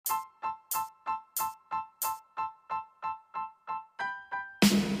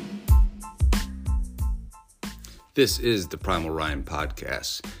This is the Primal Ryan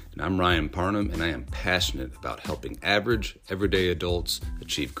Podcast, and I'm Ryan Parnham, and I am passionate about helping average, everyday adults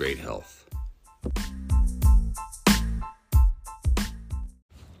achieve great health.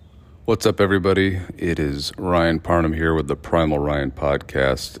 What's up, everybody? It is Ryan Parnham here with the Primal Ryan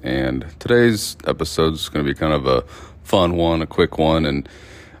Podcast, and today's episode is going to be kind of a fun one, a quick one, and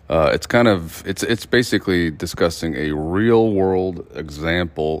it's basically discussing a real-world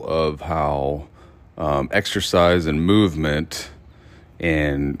example of how exercise and movement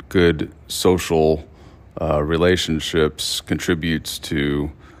and good social relationships contributes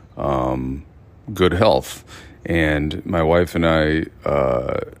to good health. And my wife and I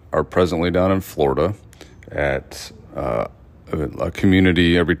are presently down in Florida at a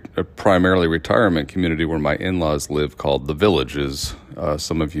community, a primarily retirement community where my in-laws live, called The Villages.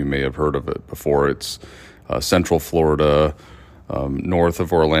 Some of you may have heard of it before. It's Central Florida, north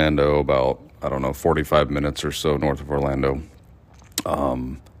of Orlando, about 45 minutes or so north of Orlando,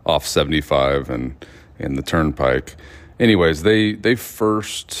 off 75 and the Turnpike. Anyways, they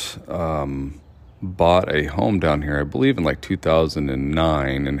first bought a home down here, I believe in like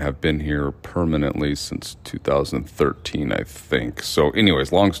 2009, and have been here permanently since 2013, I think. So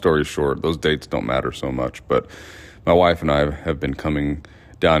anyways, long story short, those dates don't matter so much, but my wife and I have been coming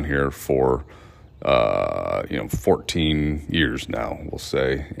down here for 14 years now, we'll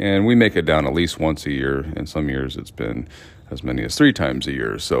say. And we make it down at least once a year. In some years, it's been as many as 3 times a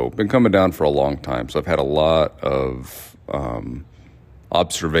year. So been coming down for a long time. So I've had a lot of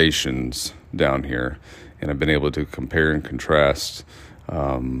observations down here, and I've been able to compare and contrast,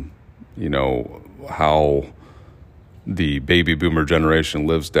 how the baby boomer generation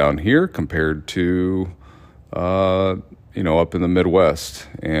lives down here compared to up in the Midwest,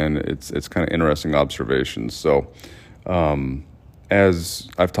 and it's kind of interesting observations. So, as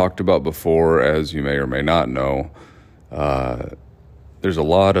I've talked about before, as you may or may not know, there's a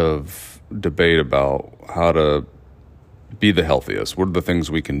lot of debate about how to be the healthiest. What are the things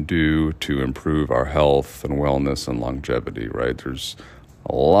we can do to improve our health and wellness and longevity, right? There's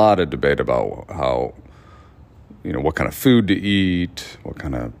a lot of debate about how, what kind of food to eat, what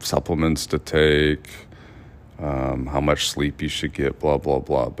kind of supplements to take, how much sleep you should get, blah, blah,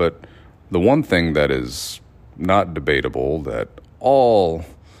 blah. But the one thing that is not debatable, that all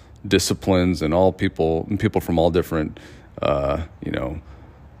disciplines and all people from all different,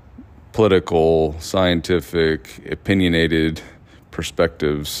 political, scientific, opinionated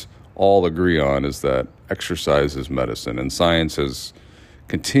perspectives all agree on, is that exercise is medicine. And science has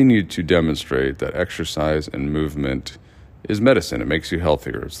continued to demonstrate that exercise and movement is medicine. It makes you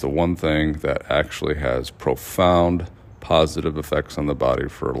healthier. It's the one thing that actually has profound positive effects on the body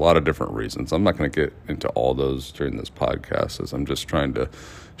for a lot of different reasons. I'm not going to get into all those during this podcast, as I'm just trying to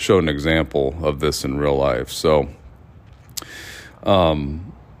show an example of this in real life. So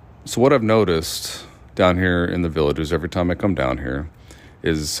what I've noticed down here in the Villages, every time I come down here,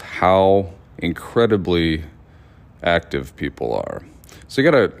 is how incredibly active people are. So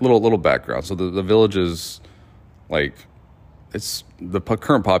you got a little background. So the Villages, it's the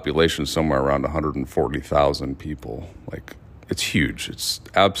current population is somewhere around 140,000 people. It's huge. It's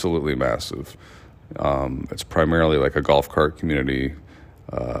absolutely massive. It's primarily like a golf cart community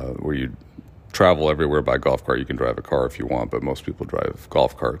where you travel everywhere by golf cart. You can drive a car if you want, but most people drive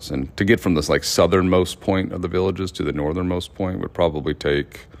golf carts. And to get from this southernmost point of the Villages to the northernmost point would probably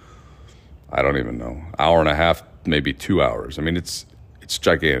take, I don't even know, hour and a half, maybe 2 hours. I mean, it's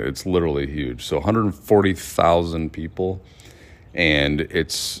gigantic. It's literally huge. So 140,000 people, and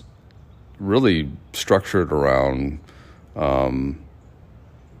it's really structured around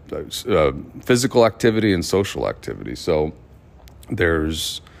physical activity and social activity. So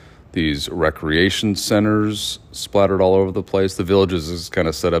there's these recreation centers splattered all over the place. The Villages is kind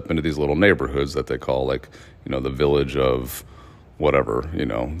of set up into these little neighborhoods that they call the village of whatever.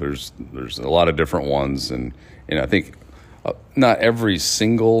 There's a lot of different ones, and I think not every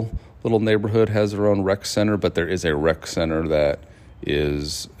single little neighborhood has their own rec center, but there is a rec center that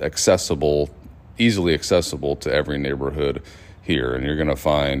is easily accessible to every neighborhood here. And you're going to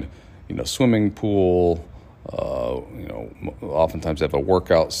find, swimming pool, oftentimes they have a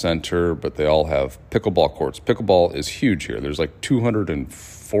workout center, but they all have pickleball courts. Pickleball is huge here. There's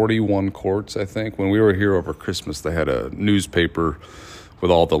 241 courts, I think. When we were here over Christmas, they had a newspaper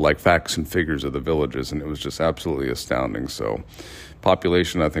with all the facts and figures of the Villages, and it was just absolutely astounding. So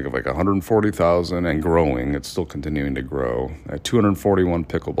population, I think, of 140,000 and growing. It's still continuing to grow. 241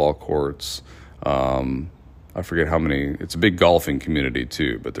 pickleball courts. I forget how many. It's a big golfing community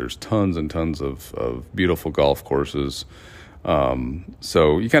too, but there's tons and tons of beautiful golf courses.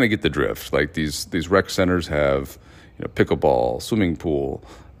 So you kind of get the drift. Like these rec centers have, pickleball, swimming pool,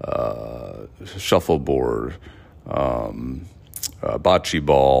 shuffleboard, bocce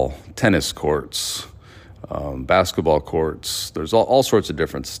ball, tennis courts, basketball courts. There's all sorts of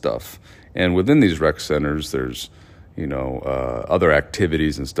different stuff. And within these rec centers, there's, other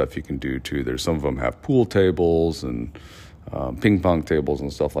activities and stuff you can do too. There's some of them have pool tables and ping pong tables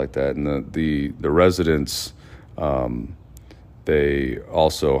and stuff like that. And the residents, they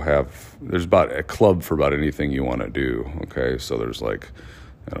also have, there's about a club for about anything you want to do. Okay. So there's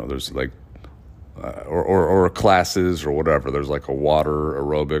or classes or whatever. There's like a water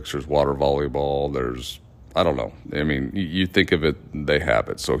aerobics, there's water volleyball, there's, I don't know. I mean, you think of it, they have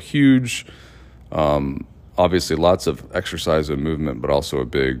it. So huge, obviously lots of exercise and movement, but also a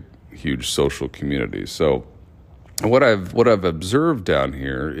big, huge social community. So what I've observed down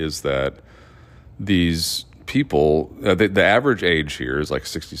here is that these people, the average age here is like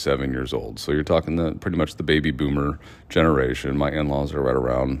 67 years old. So you're talking pretty much the baby boomer generation. My in-laws are right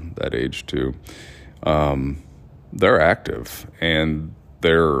around that age too. They're active and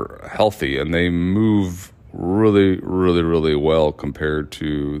they're healthy and they move really, really, really well compared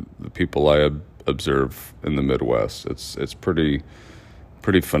to the people I observe in the Midwest. It's pretty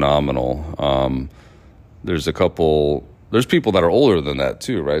phenomenal. There's people that are older than that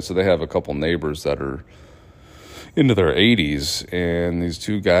too, right? So they have a couple neighbors that are into their 80s, and these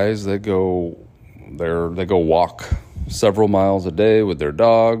two guys they go walk several miles a day with their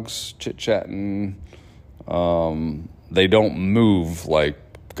dogs, chit-chatting. They don't move like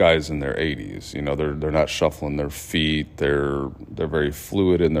guys in their 80s. They're not shuffling their feet. They're very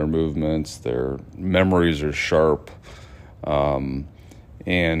fluid in their movements. Their memories are sharp. And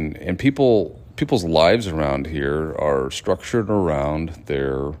people's lives around here are structured around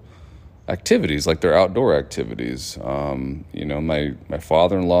their activities, like their outdoor activities. My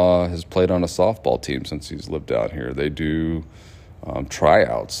father-in-law has played on a softball team since he's lived out here. They do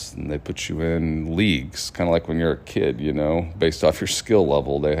tryouts, and they put you in leagues, kind of like when you're a kid, based off your skill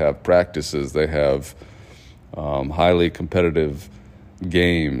level. They have practices. They have highly competitive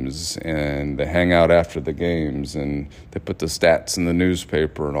games, and they hang out after the games, and they put the stats in the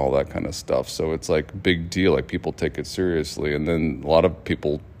newspaper and all that kind of stuff. So it's like a big deal. Like people take it seriously, and then a lot of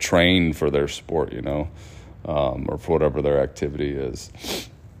people train for their sport, or for whatever their activity is.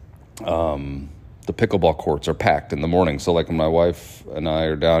 The pickleball courts are packed in the morning. So like when my wife and I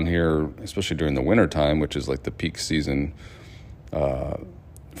are down here, especially during the winter time, which is like the peak season for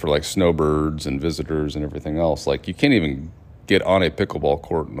like snowbirds and visitors and everything else, like you can't even get on a pickleball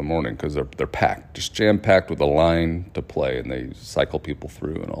court in the morning because they're packed, just jam-packed with a line to play, and they cycle people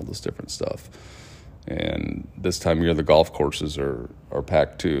through and all this different stuff. And this time of year, the golf courses are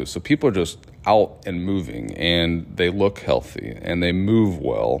packed too. So people are just out and moving, and they look healthy, and they move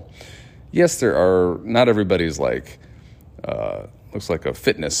well. Yes, not everybody's like, looks like a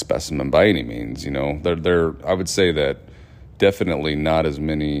fitness specimen by any means, I would say that definitely not as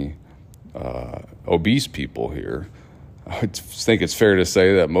many obese people here. I think it's fair to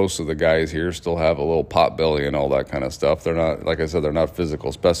say that most of the guys here still have a little pot belly and all that kind of stuff. They're not, like I said, they're not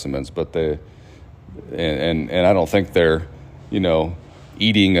physical specimens, but and I don't think they're,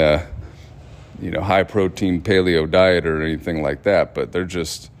 eating a, high protein paleo diet or anything like that. But they're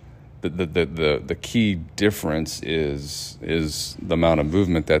just the key difference is the amount of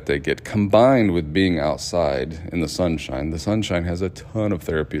movement that they get combined with being outside in the sunshine. The sunshine has a ton of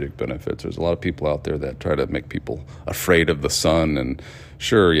therapeutic benefits. There's a lot of people out there that try to make people afraid of the sun, and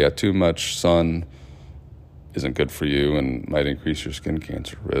sure, yeah, too much sun isn't good for you and might increase your skin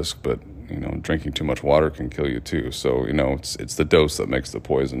cancer risk, but drinking too much water can kill you too. So it's the dose that makes the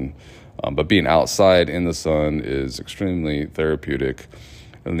poison. But being outside in the sun is extremely therapeutic.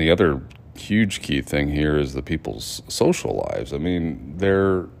 And the other huge key thing here is the people's social lives. I mean,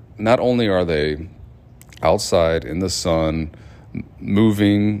 not only are they outside in the sun,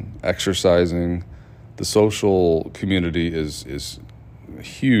 moving, exercising, the social community is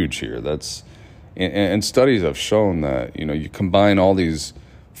huge here. And studies have shown that, you combine all these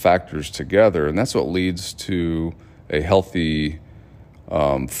factors together, and that's what leads to a healthy,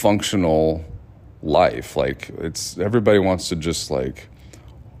 functional life. Like everybody wants to just like,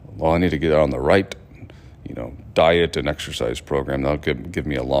 well, I need to get on the right, diet and exercise program. That'll give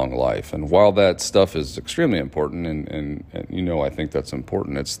me a long life. And while that stuff is extremely important, and I think that's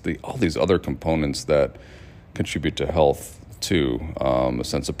important, it's all these other components that contribute to health too. A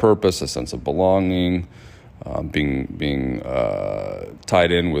sense of purpose, a sense of belonging, being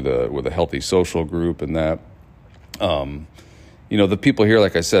tied in with a healthy social group, and that. the people here,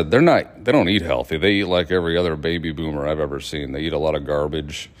 like I said, they don't eat healthy. They eat like every other baby boomer I've ever seen. They eat a lot of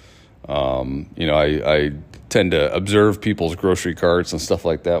garbage. I tend to observe people's grocery carts and stuff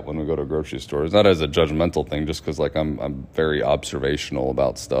like that when we go to grocery stores, not as a judgmental thing, just because like I'm very observational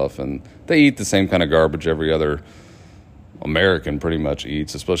about stuff, and they eat the same kind of garbage every other American pretty much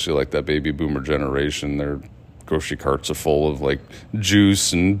eats, especially like that baby boomer generation. Their grocery carts are full of like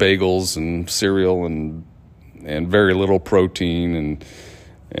juice and bagels and cereal and very little protein and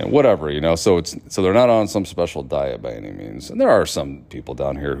whatever, so they're not on some special diet by any means. And there are some people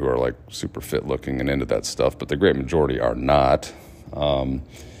down here who are like super fit looking and into that stuff, but the great majority are not.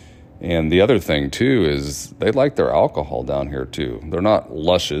 And the other thing too is they like their alcohol down here too. They're not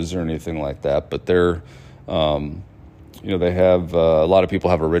lushes or anything like that, but they're, they have, a lot of people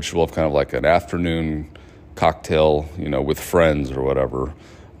have a ritual of kind of like an afternoon cocktail, with friends or whatever.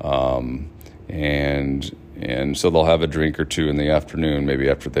 And so they'll have a drink or two in the afternoon, maybe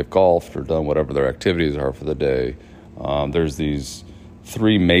after they've golfed or done whatever their activities are for the day. There's these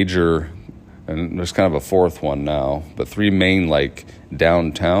three major, and there's kind of a fourth one now, but three main like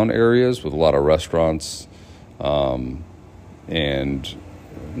downtown areas with a lot of restaurants, and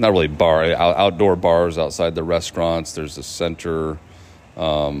not really outdoor bars outside the restaurants. There's a center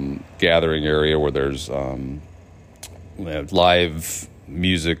gathering area where there's live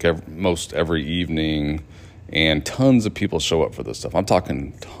music most every evening. And tons of people show up for this stuff. I'm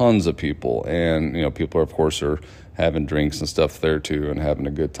talking tons of people. And, people, of course, are having drinks and stuff there, too, and having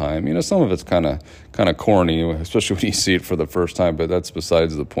a good time. Some of it's kind of corny, especially when you see it for the first time, but that's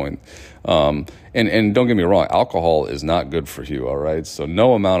besides the point. And don't get me wrong, alcohol is not good for you, all right? So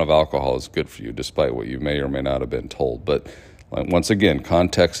no amount of alcohol is good for you, despite what you may or may not have been told. But once again,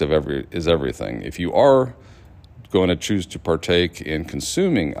 context is everything. If you are going to choose to partake in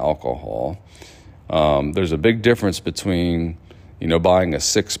consuming alcohol, there's a big difference between, buying a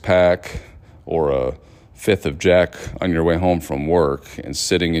 6-pack or a fifth of Jack on your way home from work and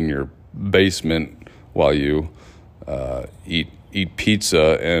sitting in your basement while you eat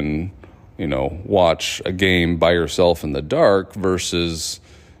pizza and, watch a game by yourself in the dark versus,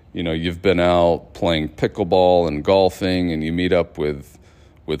 you've been out playing pickleball and golfing and you meet up with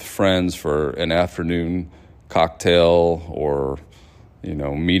friends for an afternoon cocktail or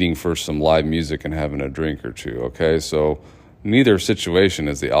meeting for some live music and having a drink or two, okay? So neither situation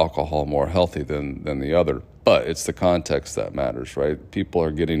is the alcohol more healthy than the other, but it's the context that matters, right? People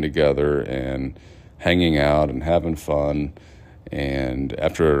are getting together and hanging out and having fun, and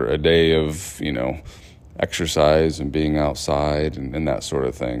after a day of, exercise and being outside and that sort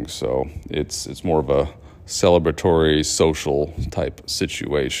of thing. So it's more of a celebratory, social type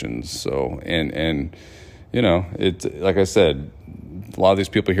situation. So, and like I said, a lot of these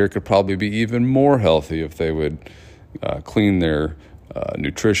people here could probably be even more healthy if they would clean their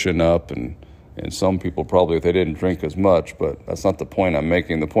nutrition up, and some people probably if they didn't drink as much, but that's not the point I'm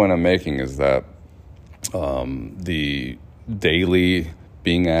making. The point I'm making is that the daily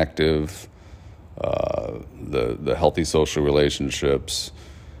being active, the healthy social relationships,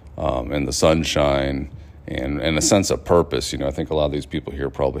 and the sunshine, and a sense of purpose. I think a lot of these people here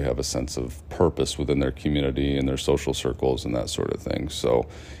probably have a sense of purpose within their community and their social circles and that sort of thing. So,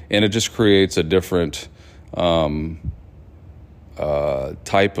 and it just creates a different type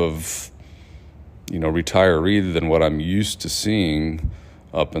of, retiree than what I'm used to seeing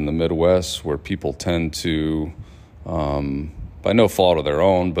up in the Midwest, where people tend to, by no fault of their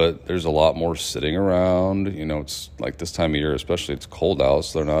own, but there's a lot more sitting around. It's like this time of year, especially, it's cold out,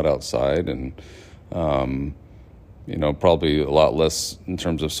 so they're not outside, and probably a lot less in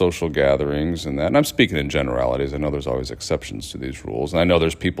terms of social gatherings and that. And I'm speaking in generalities. I know there's always exceptions to these rules. And I know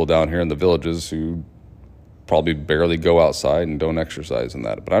there's people down here in the villages who probably barely go outside and don't exercise in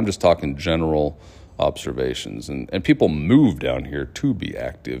that. But I'm just talking general observations. And people move down here to be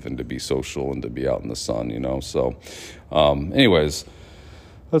active and to be social and to be out in the sun, So anyways,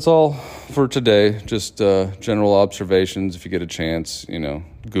 that's all for today. Just general observations. If you get a chance,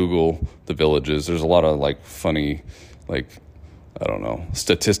 Google the villages. There's a lot of funny,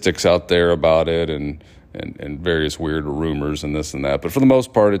 statistics out there about it and various weird rumors and this and that. But for the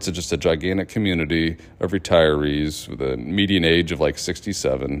most part, it's just a gigantic community of retirees with a median age of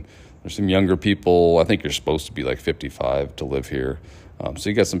 67. There's some younger people. I think you're supposed to be 55 to live here. So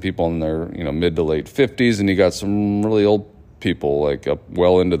you got some people in their mid to late 50s, and you got some really old people up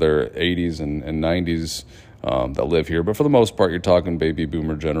well into their 80s and 90s that live here. But for the most part, you're talking baby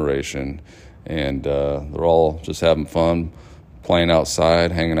boomer generation, and they're all just having fun, playing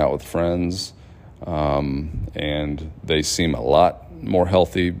outside, hanging out with friends, and they seem a lot more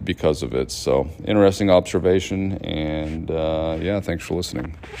healthy because of it. So interesting observation, and thanks for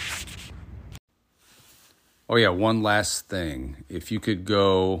listening. Oh yeah, one last thing. If you could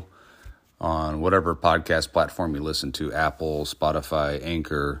go on whatever podcast platform you listen to, Apple, Spotify,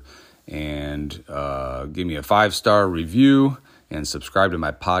 Anchor, and give me a 5-star review and subscribe to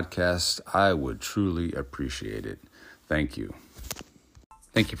my podcast, I would truly appreciate it. Thank you.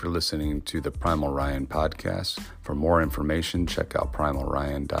 Thank you for listening to the Primal Ryan podcast. For more information, check out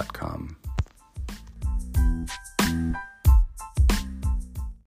primalryan.com.